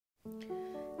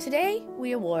Today,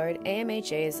 we award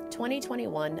AMHA's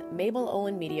 2021 Mabel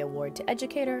Owen Media Award to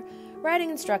educator, writing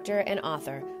instructor, and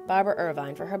author Barbara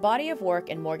Irvine for her body of work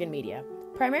in Morgan media,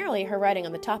 primarily her writing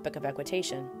on the topic of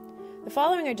equitation. The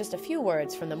following are just a few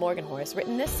words from the Morgan horse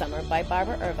written this summer by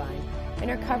Barbara Irvine in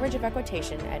her coverage of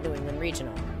equitation at New England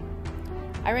Regional.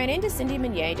 I ran into Cindy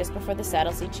Meunier just before the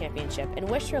Saddle Seat Championship and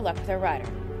wished her luck with her rider.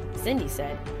 Cindy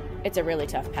said, "It's a really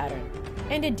tough pattern."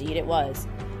 And indeed it was.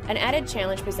 An added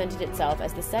challenge presented itself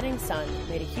as the setting sun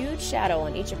made a huge shadow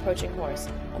on each approaching horse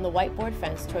on the whiteboard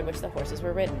fence toward which the horses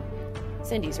were ridden.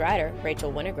 Cindy's rider,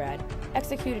 Rachel Winograd,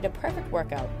 executed a perfect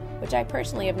workout, which I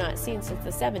personally have not seen since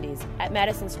the 70s at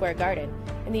Madison Square Garden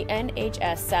in the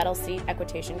NHS Saddle Seat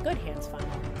Equitation Good Hands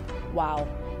Final. Wow.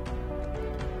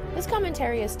 This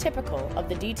commentary is typical of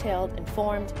the detailed,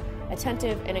 informed,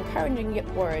 attentive, and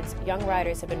encouraging words young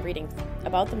riders have been reading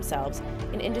about themselves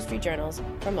in industry journals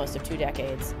for most of 2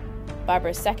 decades.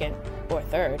 Barbara's second, or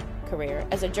third, career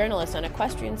as a journalist on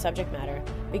equestrian subject matter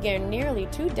began nearly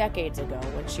 2 decades ago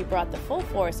when she brought the full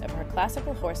force of her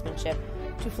classical horsemanship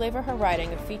to flavor her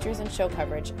writing of features and show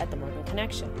coverage at the Morgan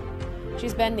Connection.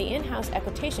 She's been the in-house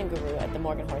equitation guru at the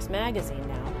Morgan Horse magazine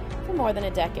now for more than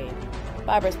a decade.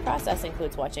 Barbara's process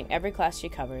includes watching every class she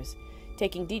covers,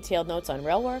 taking detailed notes on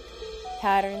rail work,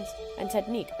 patterns, and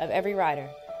technique of every rider,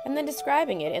 and then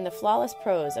describing it in the flawless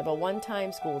prose of a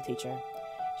one-time school teacher.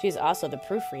 She is also the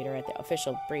proofreader at the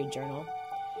official Breed Journal.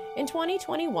 In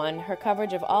 2021, her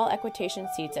coverage of all equitation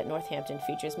seats at Northampton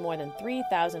features more than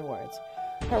 3,000 words.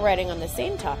 Her writing on the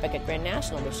same topic at Grand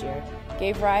National this year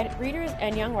gave readers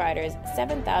and young riders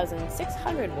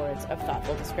 7,600 words of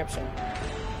thoughtful description.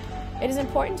 It is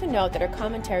important to note that her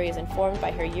commentary is informed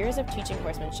by her years of teaching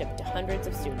horsemanship to hundreds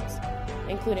of students,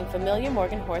 including familiar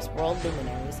Morgan Horse world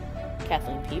luminaries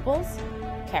Kathleen Peoples,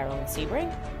 Carolyn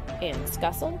Sebring, Ann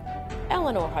Scussel,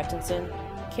 Eleanor Hutchinson,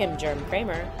 Kim Germ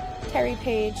Kramer, Terry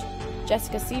Page,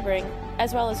 Jessica Sebring,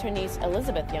 as well as her niece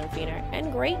Elizabeth Youngfeiner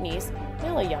and great-niece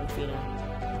Mila Youngfeiner.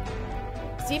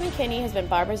 Stephen Kinney has been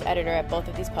Barbara's editor at both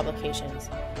of these publications.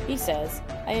 He says,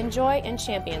 "I enjoy and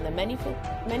champion the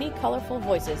many colorful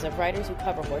voices of writers who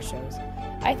cover horse shows.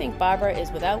 I think Barbara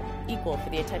is without equal for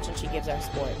the attention she gives our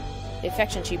sport, the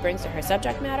affection she brings to her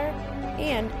subject matter,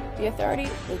 and the authority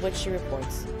with which she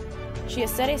reports. She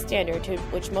has set a standard to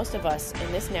which most of us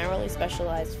in this narrowly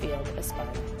specialized field aspire."